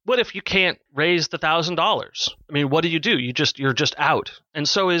if you can't raise the $1,000? I mean, what do? You're just out. And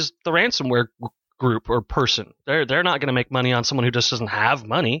so is the ransomware group or person. They're not going to make money on someone who just doesn't have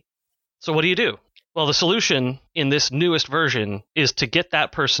money. So what do? Well, the solution in this newest version is to get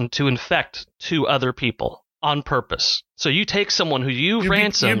that person to infect 2 other people. on purpose. So you take someone who you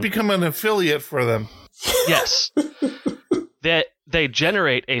ransom. You become an affiliate for them. Yes. That they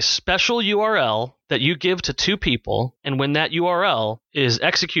generate a special URL that you give to two people, and when that URL is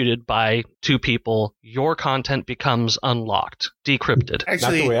executed by two people, your content becomes unlocked, decrypted.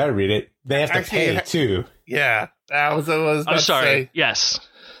 Not the way I read it. They have to pay too. Yeah, that was what I was about I'm sorry. to say. Yes.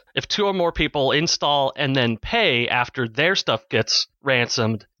 If two or more people install and then pay after their stuff gets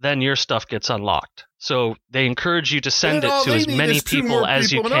ransomed, then your stuff gets unlocked. So they encourage you to send it to as many people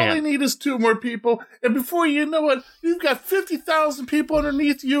as you can. And all they need is 2 more people. And before you know it, you've got 50,000 people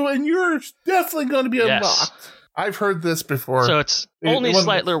underneath you, and you're definitely going to be unlocked. I've heard this before. So it's only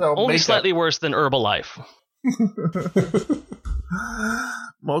slightly worse than Herbalife.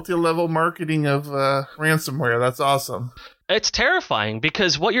 Multi-level marketing of ransomware. That's awesome. It's terrifying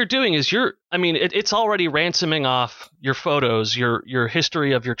because what you're doing is it's already ransoming off your photos, your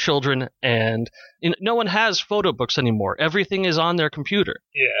history of your children, and no one has photo books anymore. Everything is on their computer.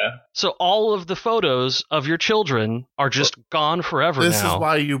 Yeah. So all of the photos of your children are just gone forever now. This is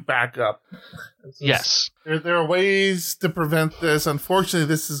why you back up. Yes. There are ways to prevent this. Unfortunately,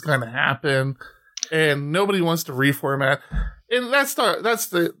 this is going to happen, and nobody wants to reformat. And that's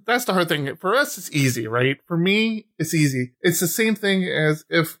the hard thing. For us, it's easy, right? For me, it's easy. It's the same thing as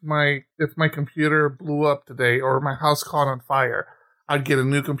if my computer blew up today or my house caught on fire. I'd get a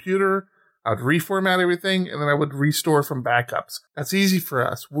new computer, I'd reformat everything, and then I would restore from backups. That's easy for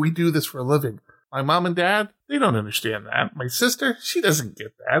us. We do this for a living. My mom and dad, they don't understand that. My sister, she doesn't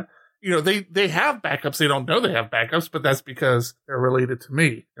get that. They have backups. They don't know they have backups, but that's because they're related to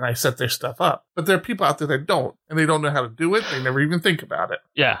me and I set their stuff up. But there are people out there that don't, and they don't know how to do it. They never even think about it.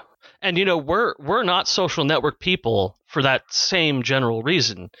 Yeah. And, we're not social network people for that same general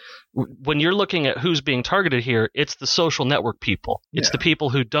reason. When you're looking at who's being targeted here, it's the social network people. It's the people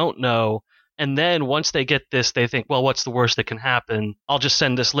who don't know. And then once they get this, they think, well, what's the worst that can happen? I'll just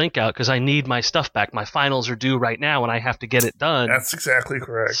send this link out because I need my stuff back. My finals are due right now and I have to get it done. That's exactly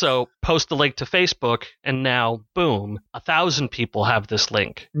correct. So post the link to Facebook and now, boom, 1,000 people have this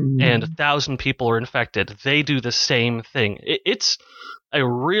link and 1,000 people are infected. They do the same thing. It's a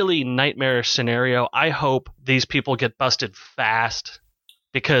really nightmarish scenario. I hope these people get busted fast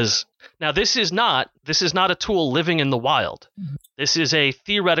because now this is not a tool living in the wild. This is a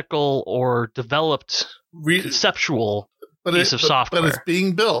theoretical or developed conceptual piece of software. But it's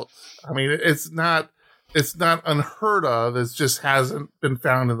being built. I mean, it's not unheard of. It just hasn't been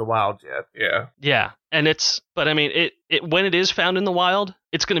found in the wild yet. Yeah. Yeah. And when it is found in the wild,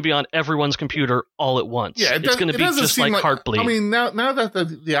 it's going to be on everyone's computer all at once. Yeah, it's going to be just like Heartbleed. I mean, now that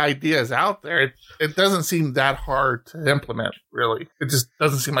the idea is out there, it doesn't seem that hard to implement. Really, it just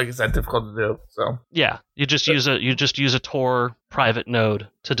doesn't seem like it's that difficult to do. So yeah, you just use a Tor private node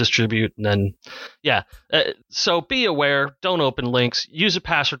to distribute, and then so be aware. Don't open links. Use a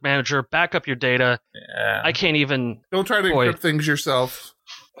password manager. Back up your data. Yeah. I can't even. Don't try to encrypt things yourself.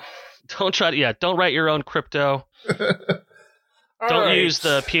 Don't write your own crypto. Don't use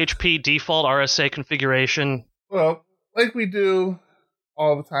the PHP default RSA configuration. Well, like we do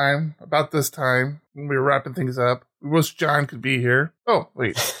all the time, about this time, when we were wrapping things up, we wish John could be here. Oh,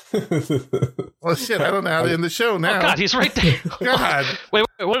 wait. Well, shit, I don't know how to end the show now. Oh, God, he's right there. God. Wait,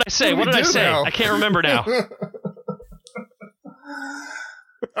 what did I say? What did I say? Now? I can't remember now.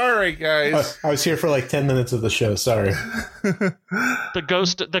 All right, guys. I was here for like 10 minutes of the show. Sorry.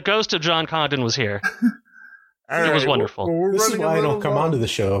 The ghost of John Condon was here. It was wonderful. Well, this is why I don't come onto the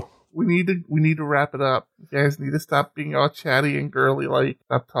show. We need to wrap it up. You guys need to stop being all chatty and girly like.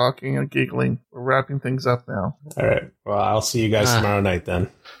 Stop talking and giggling. We're wrapping things up now. All right. Well, I'll see you guys tomorrow night then.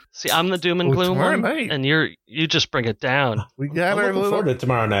 See, I'm the doom and gloom one, and you just bring it down. We got I'm looking forward to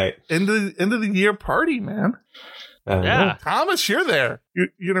tomorrow night. End of the year party, man. Yeah, Thomas, you're there.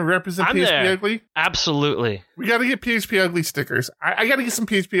 You're gonna represent I'm PHP there. Ugly. Absolutely. We got to get PHP Ugly stickers. I got to get some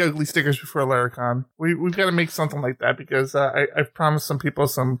PHP Ugly stickers before Laracon. We've got to make something like that because I've promised some people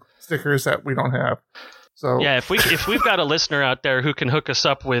some stickers that we don't have. So yeah, if we've got a listener out there who can hook us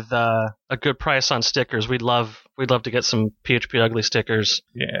up with a good price on stickers, we'd love to get some PHP Ugly stickers.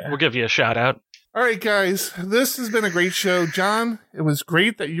 Yeah, we'll give you a shout out. All right, guys, this has been a great show. John, it was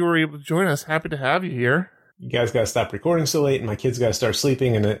great that you were able to join us. Happy to have you here. You guys got to stop recording so late, and my kids got to start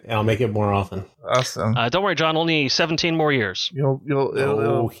sleeping, and I'll make it more often. Awesome. Don't worry, John. Only 17 more years.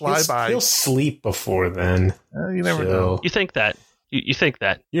 It'll fly by. He'll sleep before then. You never know. You think that? You think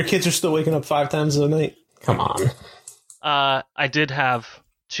that? Your kids are still waking up 5 times a night? Come on. I did have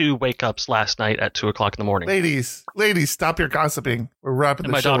 2 wake-ups last night at 2 o'clock in the morning. Ladies, stop your gossiping. We're wrapping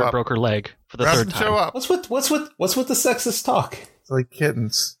the show up. My daughter broke her leg for the third time. What's with the sexist talk? It's like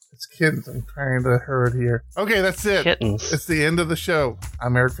kittens. It's kittens. I'm trying to herd here. Okay, that's it. Kittens. It's the end of the show.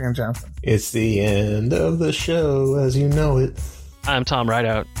 I'm Eric Van Johnson. It's the end of the show as you know it. I'm Tom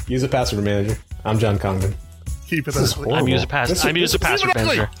Rideout. Use a password manager. I'm John Congdon. Keep it This is ugly. horrible. I'm use a password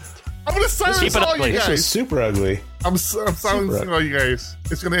manager. I'm going to silence Keep it all ugly. you This was guys. super ugly. I'm silencing all you guys.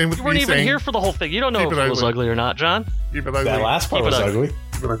 It's going to end with You me weren't even saying, here for the whole thing. You don't know Keep if it it was ugly. ugly or not, John. Keep it ugly. That last part Keep it was ugly. ugly.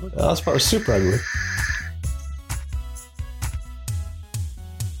 Keep it ugly. That last part was super ugly.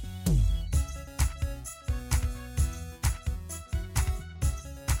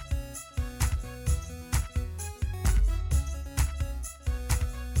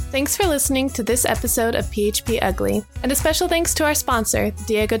 Thanks for listening to this episode of PHP Ugly, and a special thanks to our sponsor, the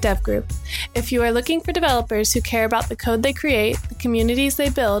Diego Dev Group. If you are looking for developers who care about the code they create, the communities they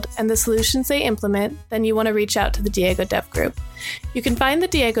build, and the solutions they implement, then you want to reach out to the Diego Dev Group. You can find the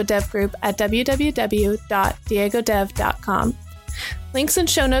Diego Dev Group at www.diegodev.com. Links and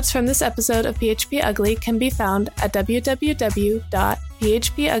show notes from this episode of PHP Ugly can be found at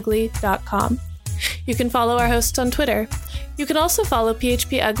www.phpugly.com. You can follow our hosts on Twitter. You can also follow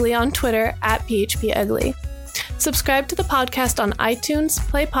PHP Ugly on Twitter at PHP Ugly. Subscribe to the podcast on iTunes,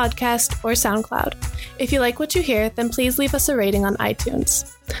 Play Podcast, or SoundCloud. If you like what you hear, then please leave us a rating on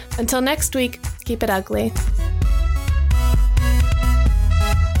iTunes. Until next week, keep it ugly.